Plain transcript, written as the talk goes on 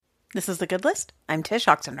This is The Good List. I'm Tish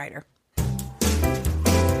Oxenreider.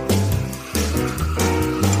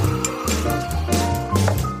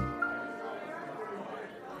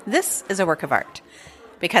 This is a work of art,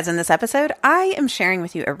 because in this episode, I am sharing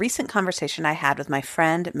with you a recent conversation I had with my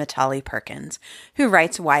friend Mitali Perkins, who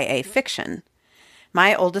writes YA fiction.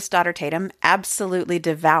 My oldest daughter, Tatum, absolutely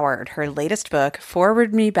devoured her latest book,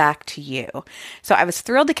 Forward Me Back to You. So I was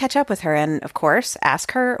thrilled to catch up with her and, of course,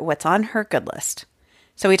 ask her what's on her good list.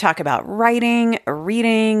 So we talk about writing,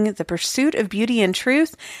 reading, the pursuit of beauty and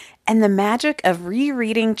truth, and the magic of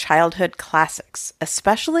rereading childhood classics,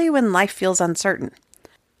 especially when life feels uncertain.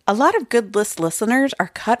 A lot of Good List listeners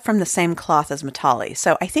are cut from the same cloth as Mitali,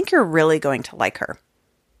 so I think you're really going to like her.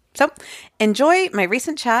 So enjoy my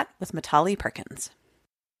recent chat with Mitali Perkins.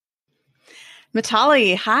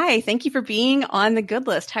 Mitali, hi. Thank you for being on The Good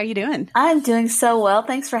List. How are you doing? I'm doing so well.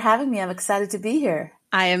 Thanks for having me. I'm excited to be here.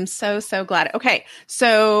 I am so glad. Okay,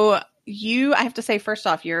 so I have to say, first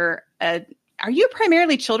off, are you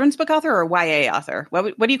primarily children's book author or YA author?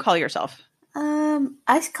 What do you call yourself?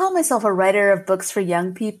 I call myself a writer of books for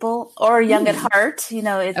young people or young at heart.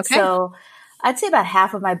 So I'd say about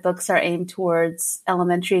half of my books are aimed towards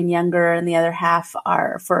elementary and younger, and the other half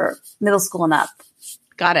are for middle school and up.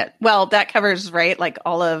 Got it. Well, that covers, right, like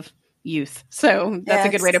all of youth. So that's a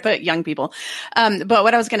good way to put young people. But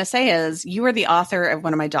what I was going to say is you are the author of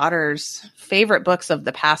one of my daughter's favorite books of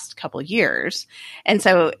the past couple years. And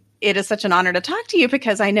so it is such an honor to talk to you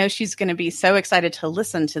because I know she's going to be so excited to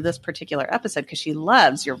listen to this particular episode because she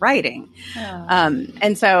loves your writing. Oh.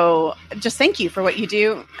 And so just thank you for what you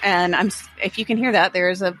do. And if you can hear that, there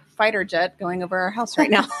is a fighter jet going over our house right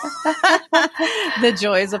now. The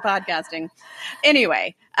joys of podcasting.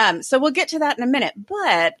 Anyway, so we'll get to that in a minute.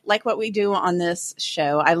 But like what we do on this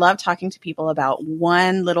show, I love talking to people about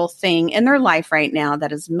one little thing in their life right now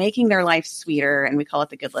that is making their life sweeter. And we call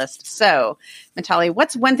it the Good List. So, Mitali,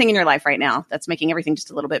 what's one thing in your life right now that's making everything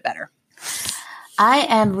just a little bit better? I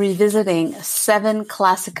am revisiting 7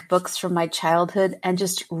 classic books from my childhood and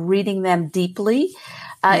just reading them deeply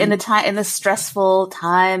in the stressful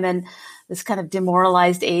time and this kind of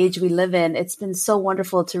demoralized age we live in. It's been so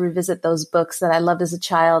wonderful to revisit those books that I loved as a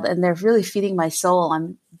child, and they're really feeding my soul.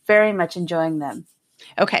 I'm very much enjoying them.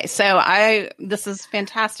 Okay, so this is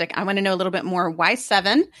fantastic. I want to know a little bit more. Why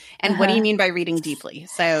 7? And what do you mean by reading deeply?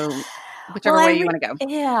 So whichever way you want to go.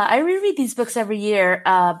 Yeah, I reread these books every year,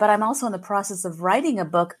 but I'm also in the process of writing a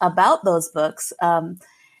book about those books.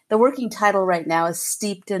 The working title right now is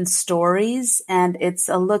Steeped in Stories, and it's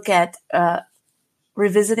a look at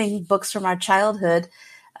revisiting books from our childhood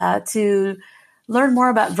to learn more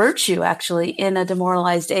about virtue, actually, in a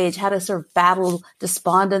demoralized age, how to sort of battle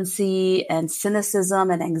despondency and cynicism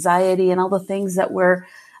and anxiety and all the things that I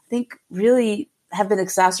think, really have been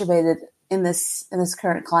exacerbated in this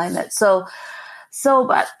current climate.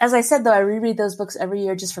 But as I said, though, I reread those books every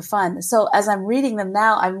year just for fun. So as I'm reading them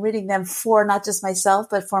now, I'm reading them for not just myself,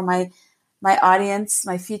 but for my audience,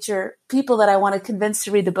 my future people that I want to convince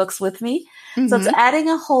to read the books with me. Mm-hmm. So it's adding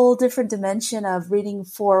a whole different dimension of reading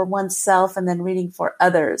for oneself and then reading for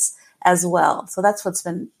others as well. So that's what's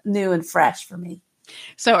been new and fresh for me.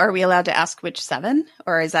 So are we allowed to ask which 7,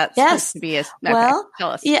 or is that supposed to be okay, well,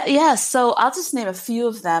 tell us. Yeah. So I'll just name a few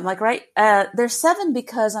of them. There's 7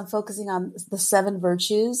 because I'm focusing on the 7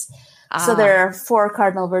 virtues. So there are 4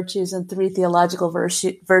 cardinal virtues and 3 theological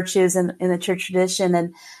virtues in the church tradition.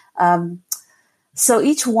 And so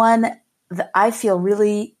each one I feel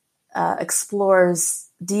really explores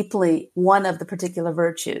deeply one of the particular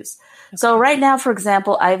virtues. Okay. So right now, for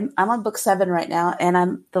example, I'm on book 7 right now,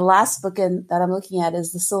 and the last book that I'm looking at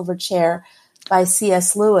is The Silver Chair by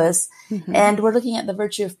C.S. Lewis. Mm-hmm. And we're looking at the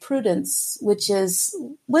virtue of prudence, which is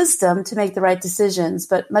wisdom to make the right decisions,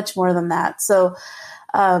 but much more than that. So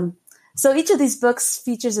each of these books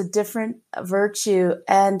features a different virtue.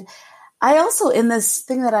 And I also, in this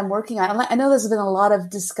thing that I'm working on, I know there's been a lot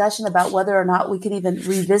of discussion about whether or not we can even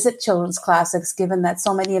revisit children's classics, given that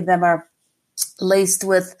so many of them are laced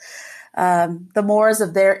with the mores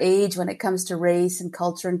of their age when it comes to race and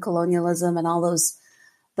culture and colonialism and all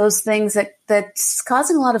those things that's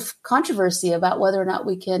causing a lot of controversy about whether or not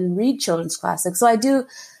we can read children's classics. So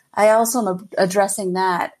I also am addressing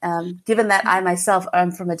that, given that I myself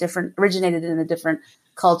am originated in a different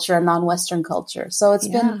culture, a non-Western culture. So it's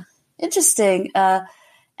been interesting.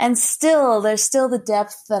 And there's still the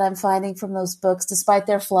depth that I'm finding from those books, despite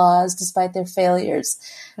their flaws, despite their failures,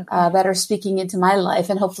 that are speaking into my life,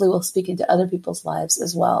 and hopefully will speak into other people's lives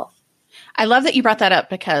as well. I love that you brought that up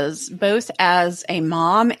because both as a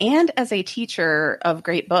mom and as a teacher of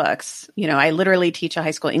great books, I literally teach a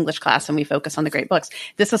high school English class and we focus on the great books.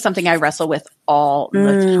 This is something I wrestle with all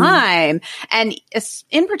the time. And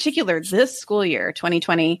in particular, this school year,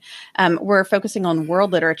 2020, we're focusing on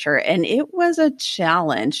world literature. And it was a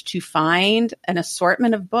challenge to find an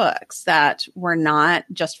assortment of books that were not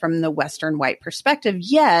just from the Western white perspective,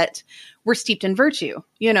 yet were steeped in virtue,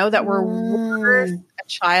 that were worth a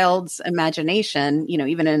child's imagination,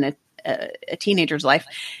 even in a teenager's life.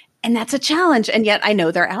 And that's a challenge. And yet I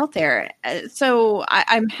know they're out there. So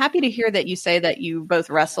I'm happy to hear that you say that you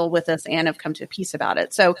both wrestle with this and have come to peace about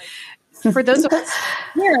it. So for those of us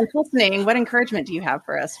here listening, what encouragement do you have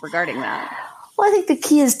for us regarding that? Well, I think the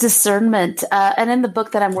key is discernment. And in the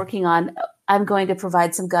book that I'm working on, I'm going to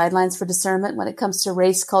provide some guidelines for discernment when it comes to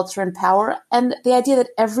race, culture, and power. And the idea that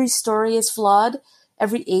every story is flawed,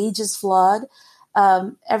 every age is flawed,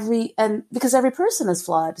 because every person is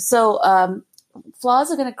flawed. So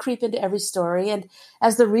flaws are going to creep into every story. And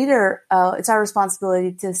as the reader, it's our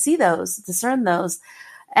responsibility to see those, discern those,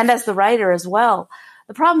 and as the writer as well.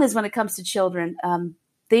 The problem is when it comes to children,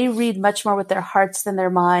 they read much more with their hearts than their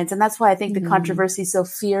minds. And that's why I think the controversy is so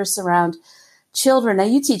fierce around children. Now,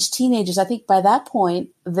 you teach teenagers. I think by that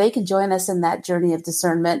point, they can join us in that journey of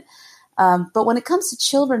discernment. But when it comes to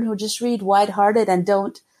children who just read wide-hearted and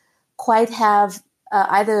don't quite have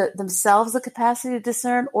either themselves the capacity to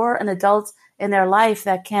discern or an adult in their life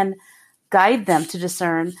that can guide them to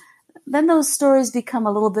discern, then those stories become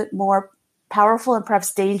a little bit more powerful and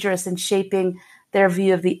perhaps dangerous in shaping their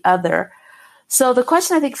view of the other. So the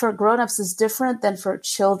question, I think, for grown-ups is different than for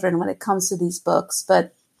children when it comes to these books.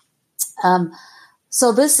 But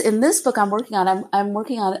so in this book I'm working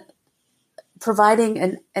on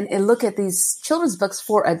providing a look at these children's books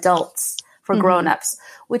for adults, for grown-ups,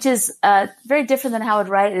 which is very different than how I would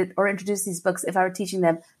write it or introduce these books if I were teaching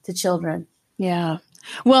them to children. Yeah.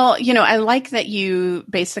 Well, I like that you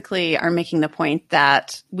basically are making the point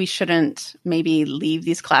that we shouldn't maybe leave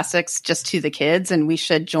these classics just to the kids, and we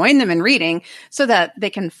should join them in reading so that they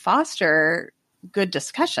can foster good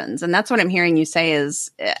discussions. And that's what I'm hearing you say is,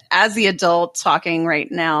 as the adult talking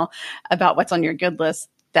right now about what's on your good list,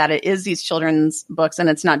 that it is these children's books, and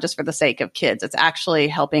it's not just for the sake of kids. It's actually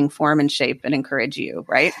helping form and shape and encourage you,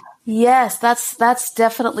 right? Yes, that's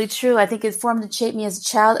definitely true. I think it formed and shaped me as a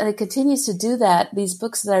child, and it continues to do that. These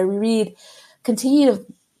books that I reread continue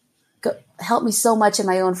to help me so much in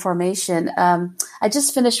my own formation. I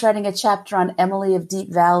just finished writing a chapter on Emily of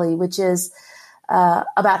Deep Valley, which is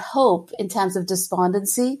about hope in times of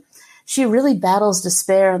despondency. She really battles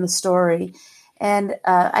despair in the story. And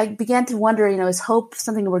I began to wonder, is hope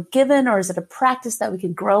something we're given, or is it a practice that we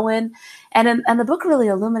can grow in? And the book really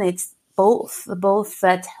illuminates both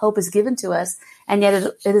that hope is given to us, and yet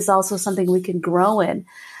it is also something we can grow in.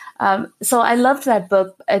 So I loved that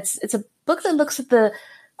book. It's a book that looks at the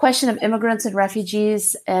question of immigrants and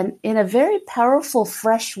refugees, and in a very powerful,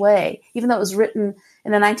 fresh way, even though it was written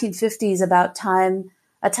in the 1950s about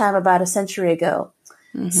a time about a century ago.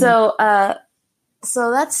 So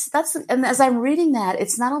that's, and as I'm reading that,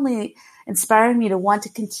 it's not only inspiring me to want to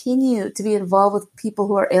continue to be involved with people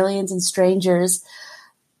who are aliens and strangers,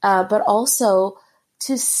 but also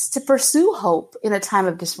to pursue hope in a time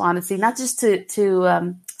of despondency, not just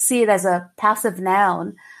to see it as a passive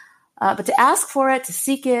noun, but to ask for it, to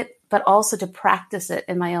seek it, but also to practice it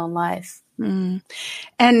in my own life.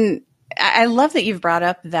 And I love that you've brought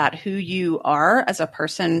up that who you are as a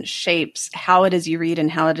person shapes how it is you read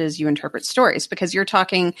and how it is you interpret stories, because you're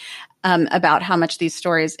talking about how much these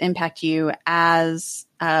stories impact you as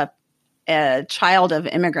a child of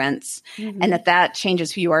immigrants, and that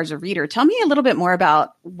changes who you are as a reader. Tell me a little bit more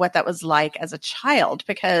about what that was like as a child,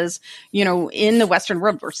 because, in the Western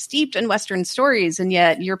world, we're steeped in Western stories, and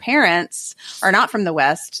yet your parents are not from the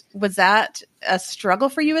West. Was that a struggle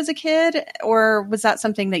for you as a kid, or was that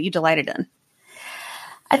something that you delighted in?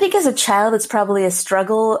 I think as a child, it's probably a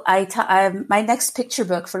struggle. My next picture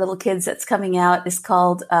book for little kids that's coming out is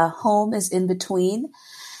called Home is in Between.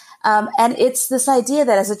 And it's this idea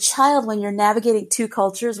that as a child, when you're navigating two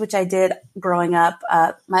cultures, which I did growing up,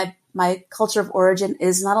 my culture of origin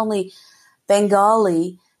is not only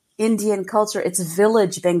Bengali Indian culture, it's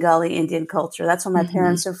village Bengali Indian culture. That's where my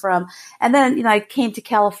parents are from. And then, I came to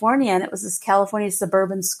California, and it was this California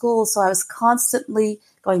suburban school. So I was constantly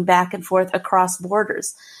going back and forth across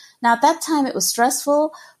borders. Now, at that time, it was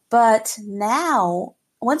stressful. But now,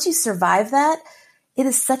 once you survive that, it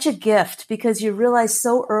is such a gift, because you realize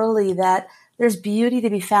so early that there's beauty to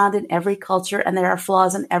be found in every culture, and there are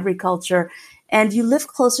flaws in every culture. And you live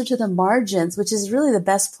closer to the margins, which is really the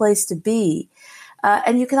best place to be.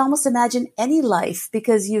 And you can almost imagine any life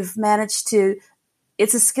because you've managed to,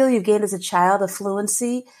 it's a skill you've gained as a child, a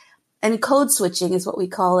fluency. And code switching is what we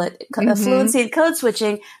call it. Fluency and code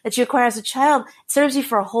switching that you acquire as a child serves you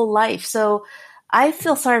for a whole life. So I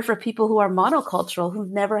feel sorry for people who are monocultural, who've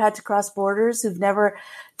never had to cross borders, who've never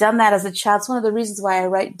done that as a child. It's one of the reasons why I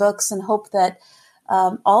write books and hope that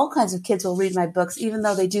all kinds of kids will read my books, even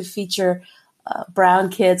though they do feature brown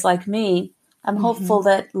kids like me. I'm hopeful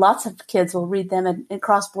that lots of kids will read them and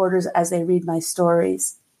cross borders as they read my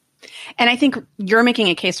stories. And I think you're making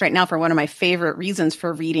a case right now for one of my favorite reasons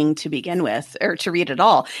for reading to begin with, or to read at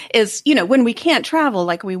all, is, when we can't travel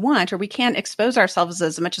like we want, or we can't expose ourselves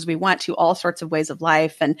as much as we want to all sorts of ways of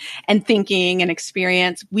life and thinking and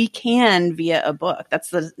experience, we can via a book.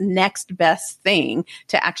 That's the next best thing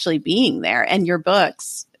to actually being there. And your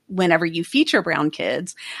books, whenever you feature brown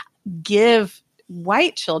kids, give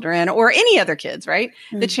white children or any other kids, right?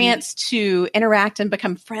 The chance to interact and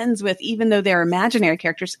become friends with, even though they're imaginary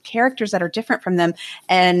characters that are different from them,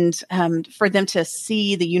 and for them to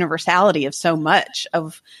see the universality of so much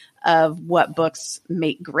of what books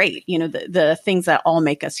make great, the things that all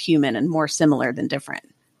make us human and more similar than different.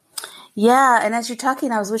 Yeah, and as you're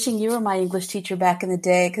talking, I was wishing you were my English teacher back in the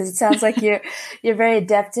day, because it sounds like you're very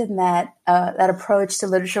adept in that approach to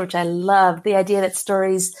literature, which I love. The idea that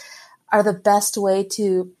stories are the best way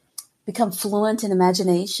to become fluent in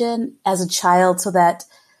imagination as a child, so that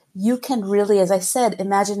you can really, as I said,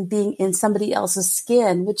 imagine being in somebody else's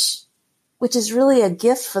skin, which is really a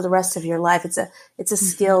gift for the rest of your life. It's a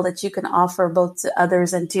skill that you can offer both to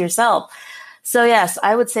others and to yourself. So yes,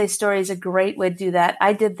 I would say story is a great way to do that.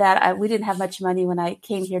 I did that. We didn't have much money when I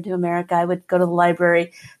came here to America. I would go to the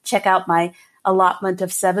library, check out my allotment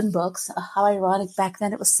of 7 books. How ironic, back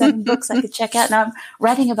then it was 7 books I could check out. Now I'm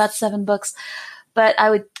writing about 7 books. But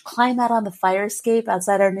I would climb out on the fire escape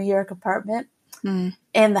outside our New York apartment in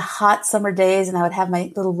the hot summer days, and I would have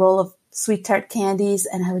my little roll of sweet tart candies,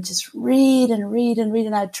 and I would just read and read and read,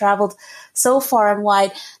 and I traveled so far and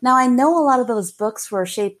wide. Now I know a lot of those books were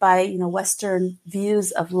shaped by, Western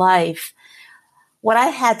views of life. What I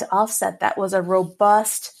had to offset that was a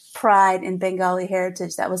robust pride in Bengali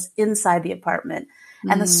heritage that was inside the apartment,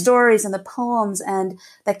 and the stories and the poems and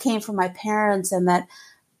that came from my parents, and that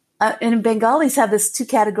and Bengalis have this 2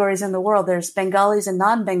 categories in the world. There's Bengalis and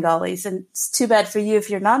non-Bengalis, and it's too bad for you if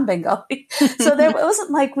you're non-Bengali. So it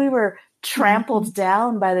wasn't like we were trampled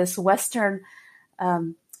down by this Western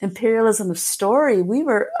imperialism of story.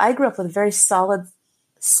 I grew up with a very solid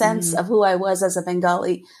sense of who I was as a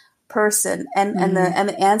Bengali person, and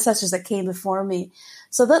the ancestors that came before me.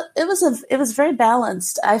 So it was very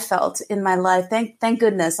balanced, I felt, in my life. Thank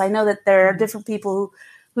goodness. I know that there are different people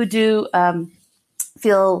who do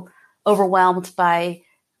feel overwhelmed by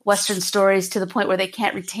Western stories to the point where they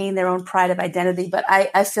can't retain their own pride of identity. But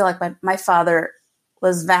I feel like my father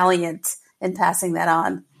was valiant in passing that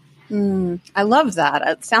on. I love that.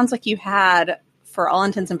 It sounds like you had, for all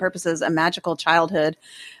intents and purposes, a magical childhood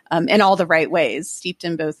in all the right ways, steeped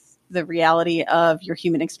in both the reality of your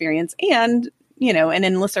human experience and an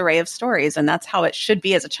endless array of stories. And that's how it should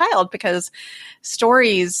be as a child, because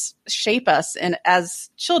stories shape us and as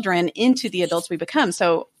children into the adults we become.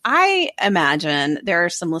 So I imagine there are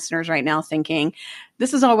some listeners right now thinking,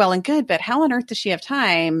 this is all well and good, but how on earth does she have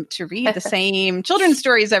time to read the same children's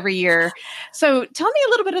stories every year? So tell me a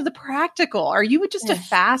little bit of the practical. Are you just a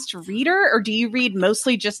fast reader, or do you read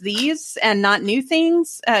mostly just these and not new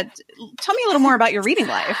things? Tell me a little more about your reading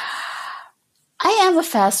life. I am a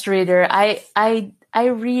fast reader. I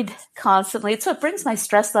read constantly. So it brings my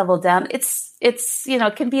stress level down. It's it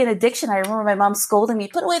can be an addiction. I remember my mom scolding me,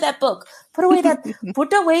 put away that book, put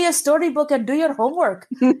away your storybook and do your homework.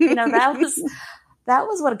 That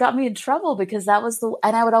was what got me in trouble, because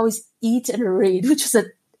and I would always eat and read, which was a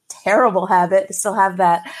terrible habit. I still have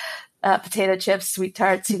that. Potato chips, sweet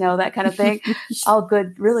tarts, that kind of thing. All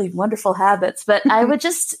good, really wonderful habits. But it would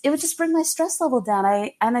just bring my stress level down.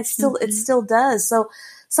 It still does. So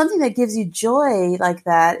something that gives you joy like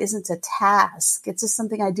that isn't a task. It's just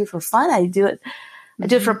something I do for fun. I do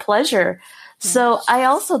it for pleasure. So I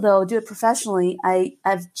also, though, do it professionally.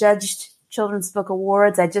 I've judged children's book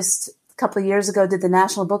awards. I just a couple of years ago did the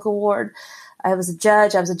National Book Award. I was a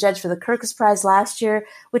judge. I was a judge for the Kirkus Prize last year,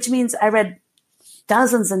 which means I read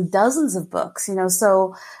dozens and dozens of books,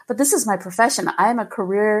 but this is my profession. I'm a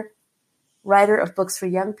career writer of books for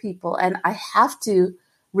young people, and I have to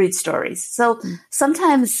read stories. So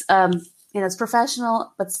sometimes, it's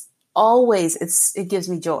professional, but always it gives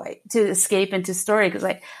me joy to escape into story, because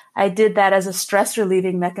I did that as a stress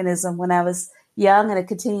relieving mechanism when I was young, and it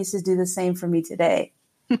continues to do the same for me today.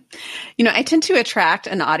 I tend to attract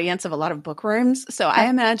an audience of a lot of bookworms. So I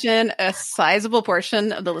imagine a sizable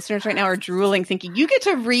portion of the listeners right now are drooling, thinking, you get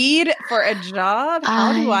to read for a job?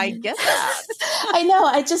 How do I get that? I know.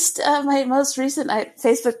 I just, my most recent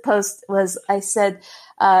Facebook post was, I said,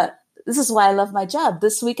 this is why I love my job.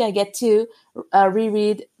 This week I get to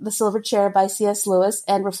reread The Silver Chair by C.S. Lewis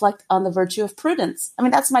and reflect on the virtue of prudence. I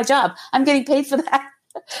mean, that's my job. I'm getting paid for that.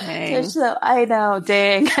 Dang. So I know,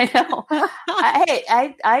 I know.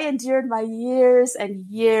 I endured my years and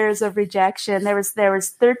years of rejection. There was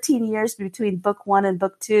 13 years between book 1 and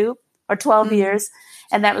book 2, or 12 years,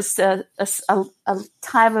 and that was a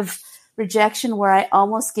time of rejection where I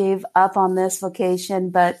almost gave up on this vocation,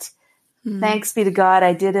 but thanks be to God,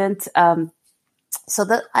 I didn't. So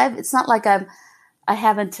that it's not like I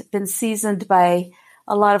haven't been seasoned by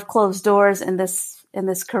a lot of closed doors in this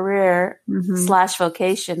career /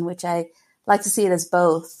 vocation, which I like to see it as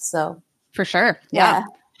both. So for sure. Yeah.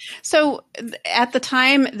 So at the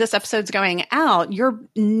time this episode's going out, your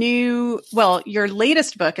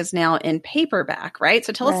latest book is now in paperback, right?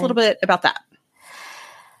 So tell us a little bit about that.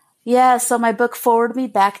 Yeah. So my book, Forward Me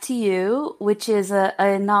Back to You, which is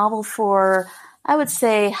a novel for, I would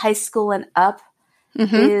say, high school and up,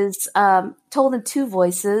 is told in 2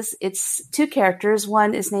 voices. It's 2 characters.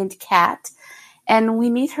 One is named Kat, and we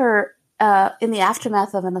meet her in the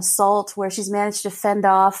aftermath of an assault where she's managed to fend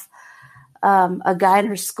off a guy in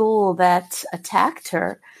her school that attacked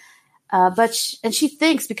her. But she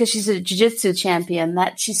thinks, because she's a jiu-jitsu champion,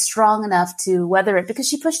 that she's strong enough to weather it, because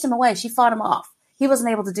she pushed him away. She fought him off. He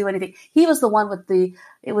wasn't able to do anything. He was the one with the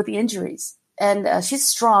injuries. And she's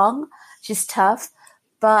strong. She's tough.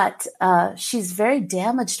 But she's very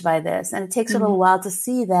damaged by this. And it takes her a little while to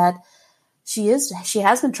see that she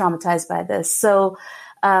has been traumatized by this. So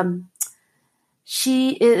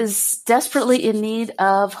she is desperately in need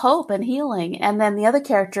of hope and healing. And then the other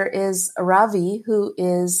character is Ravi, who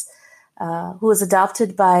is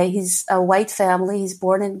adopted by, he's a white family. He's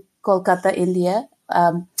born in Kolkata, India,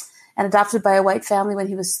 and adopted by a white family when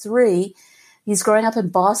he was 3. He's growing up in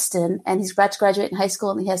Boston, and he's about to graduate in high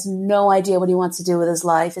school, and he has no idea what he wants to do with his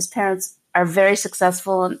life. His parents are very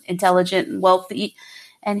successful and intelligent and wealthy,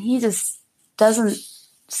 and he just doesn't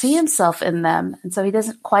see himself in them. And so he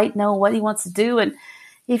doesn't quite know what he wants to do, and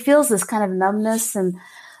he feels this kind of numbness. And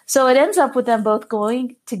so it ends up with them both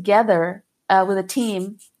going together with a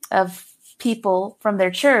team of people from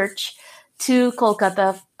their church to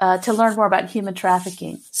Kolkata to learn more about human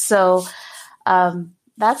trafficking. So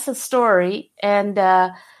that's the story, and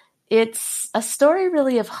it's a story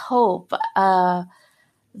really of hope.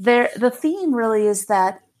 The theme really is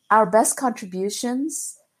that our best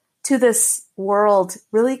contributions to this world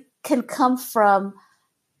really can come from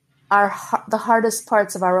the hardest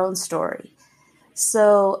parts of our own story.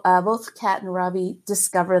 So both Kat and Ravi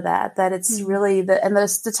discover that it's really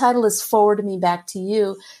the title is Forward Me Back to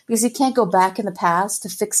You, because you can't go back in the past to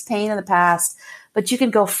fix pain in the past, but you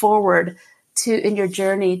can go forward in your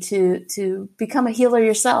journey to become a healer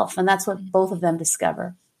yourself. And that's what both of them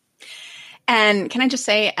discover. And can I just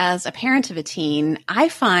say, as a parent of a teen, I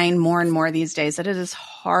find more and more these days that it is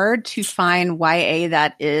hard to find YA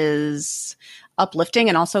that is uplifting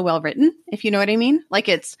and also well written, if you know what I mean. Like,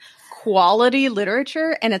 it's quality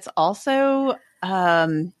literature, and it's also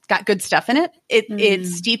got good stuff in it.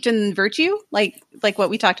 It's steeped in virtue, like what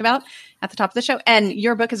we talked about at the top of the show. And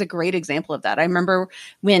your book is a great example of that. I remember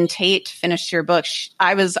when Tate finished your book,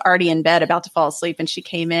 I was already in bed about to fall asleep, and she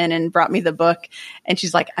came in and brought me the book, and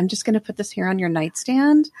she's like, I'm just going to put this here on your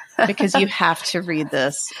nightstand because you have to read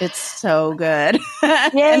this. It's so good.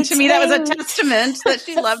 And to me, that was a testament that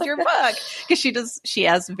she loved your book, because she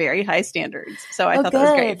has very high standards. So I thought that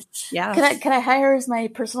was great. Yeah. Can I hire her as my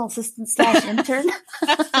personal assistant / intern?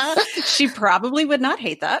 She probably would not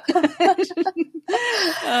hate that.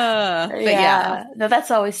 But yeah. No,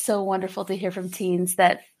 that's always so wonderful to hear from teens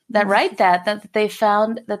that write that they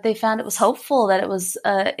found it was hopeful, that it was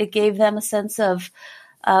it gave them a sense of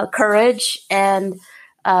courage, and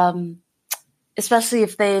especially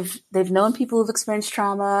if they've known people who've experienced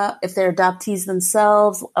trauma, if they're adoptees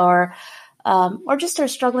themselves, or just are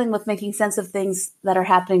struggling with making sense of things that are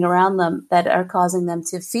happening around them that are causing them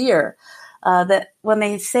to fear. That when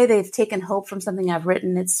they say they've taken hope from something I've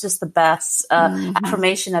written, it's just the best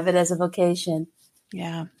affirmation of it as a vocation.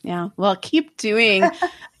 Yeah. Yeah. Well, keep doing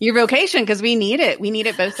your vocation, because we need it. We need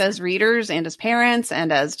it both as readers and as parents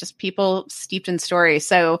and as just people steeped in story.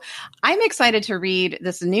 So I'm excited to read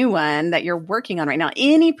this new one that you're working on right now.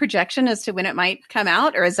 Any projection as to when it might come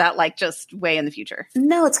out, or is that like just way in the future?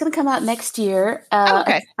 No, it's going to come out next year.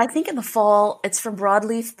 Okay. I think in the fall. It's from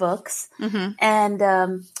Broadleaf Books. And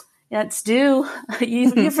Yeah, it's due.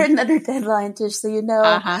 You've written under deadline, Tish, so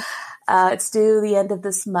it's due the end of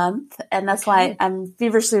this month, and that's why I'm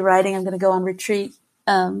feverishly writing. I'm going to go on retreat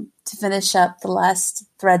to finish up the last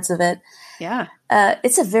threads of it. Yeah,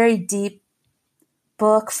 it's a very deep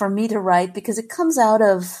book for me to write because it comes out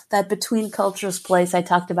of that between cultures place I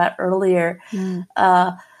talked about earlier.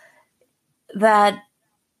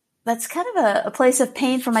 That's kind of a place of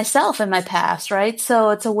pain for myself in my past, right?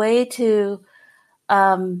 So it's a way to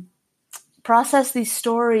process these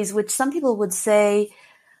stories, which some people would say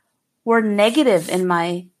were negative in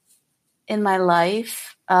my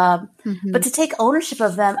life, but to take ownership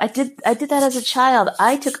of them. I did that as a child.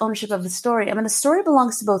 I took ownership of the story. I mean, the story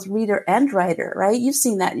belongs to both reader and writer, right? You've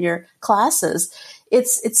seen that in your classes.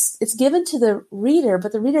 It's given to the reader,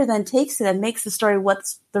 but the reader then takes it and makes the story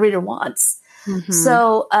what the reader wants.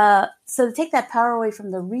 So to take that power away from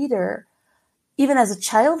the reader, even as a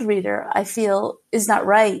child reader, I feel is not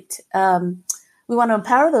right. We want to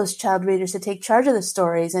empower those child readers to take charge of the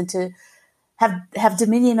stories and to have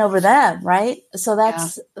dominion over them, right? So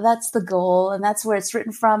that's the goal, and that's where it's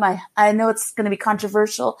written from. I know it's going to be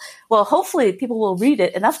controversial. Well, hopefully people will read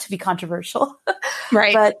it enough to be controversial.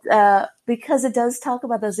 Right. But because it does talk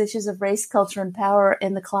about those issues of race, culture, and power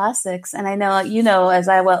in the classics, and I know as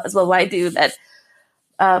well I do that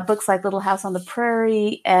books like Little House on the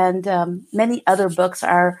Prairie and many other books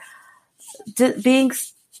are being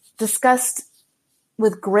discussed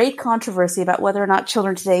with great controversy about whether or not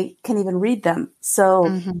children today can even read them. So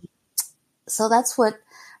that's but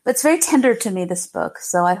it's very tender to me, this book.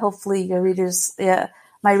 So I hopefully your readers,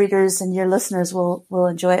 my readers and your listeners will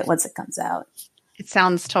enjoy it once it comes out. It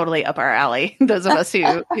sounds totally up our alley, those of us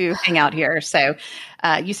who hang out here. So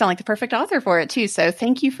you sound like the perfect author for it too. So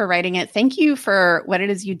thank you for writing it. Thank you for what it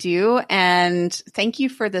is you do. And thank you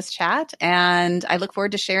for this chat. And I look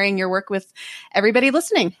forward to sharing your work with everybody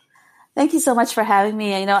listening. Thank you so much for having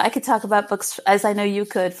me. I could talk about books, as I know you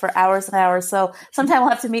could, for hours and hours. So sometime we'll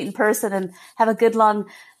have to meet in person and have a good long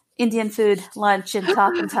Indian food lunch and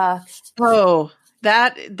talk. Oh,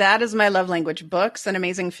 that is my love language, books and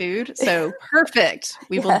amazing food. So perfect.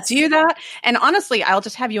 We will do that. And honestly, I'll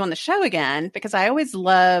just have you on the show again because I always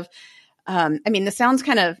love this sounds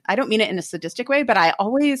kind of, I don't mean it in a sadistic way, but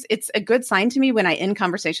it's a good sign to me when I end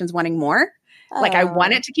conversations wanting more. Like I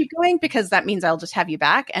want it to keep going because that means I'll just have you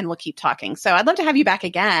back and we'll keep talking. So I'd love to have you back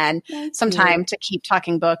again sometime to keep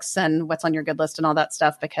talking books and what's on your good list and all that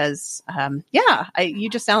stuff because, you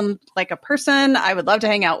just sound like a person I would love to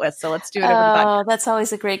hang out with. So let's do it over the podcast. Oh, that's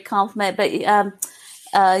always a great compliment. But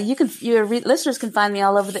your listeners can find me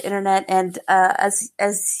all over the internet. And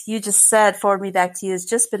as you just said, Forward Me Back to You has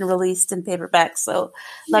just been released in paperback. So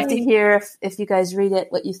love to hear if you guys read it,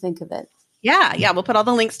 what you think of it. Yeah. We'll put all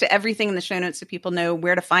the links to everything in the show notes so people know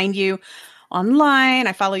where to find you online.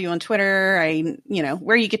 I follow you on Twitter.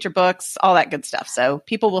 Where you get your books, all that good stuff. So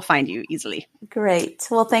people will find you easily. Great.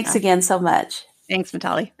 Well, thanks again so much. Thanks,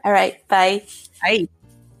 Mitali. All right. Bye. Bye.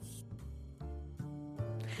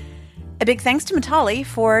 A big thanks to Mitali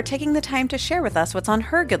for taking the time to share with us what's on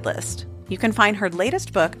her good list. You can find her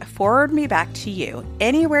latest book, Forward Me Back to You,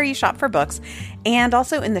 anywhere you shop for books, and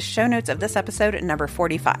also in the show notes of this episode at number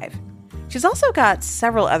 45. She's also got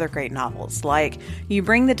several other great novels like You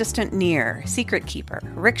Bring the Distant Near, Secret Keeper,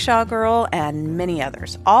 Rickshaw Girl, and many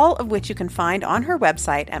others, all of which you can find on her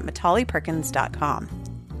website at MitaliPerkins.com.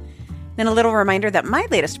 Then a little reminder that my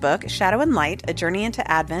latest book, Shadow and Light, A Journey into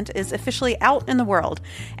Advent, is officially out in the world.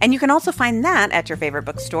 And you can also find that at your favorite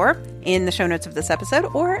bookstore, in the show notes of this episode,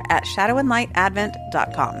 or at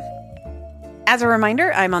shadowandlightadvent.com. As a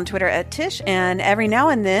reminder, I'm on Twitter at Tish and every now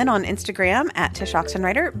and then on Instagram at Tish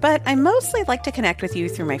Oxenreider, but I mostly like to connect with you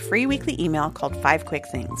through my free weekly email called 5 Quick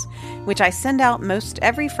Things, which I send out most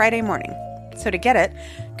every Friday morning. So to get it,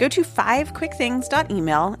 go to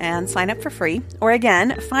 5quickthings.email and sign up for free, or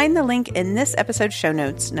again, find the link in this episode's show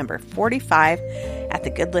notes, number 45, at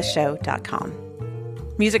thegoodlistshow.com.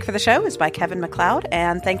 Music for the show is by Kevin MacLeod,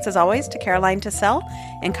 and thanks as always to Caroline Tassell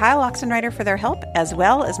and Kyle Oxenreider for their help, as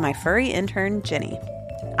well as my furry intern, Jenny.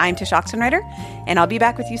 I'm Tish Oxenreider, and I'll be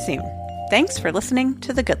back with you soon. Thanks for listening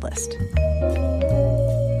to The Good List.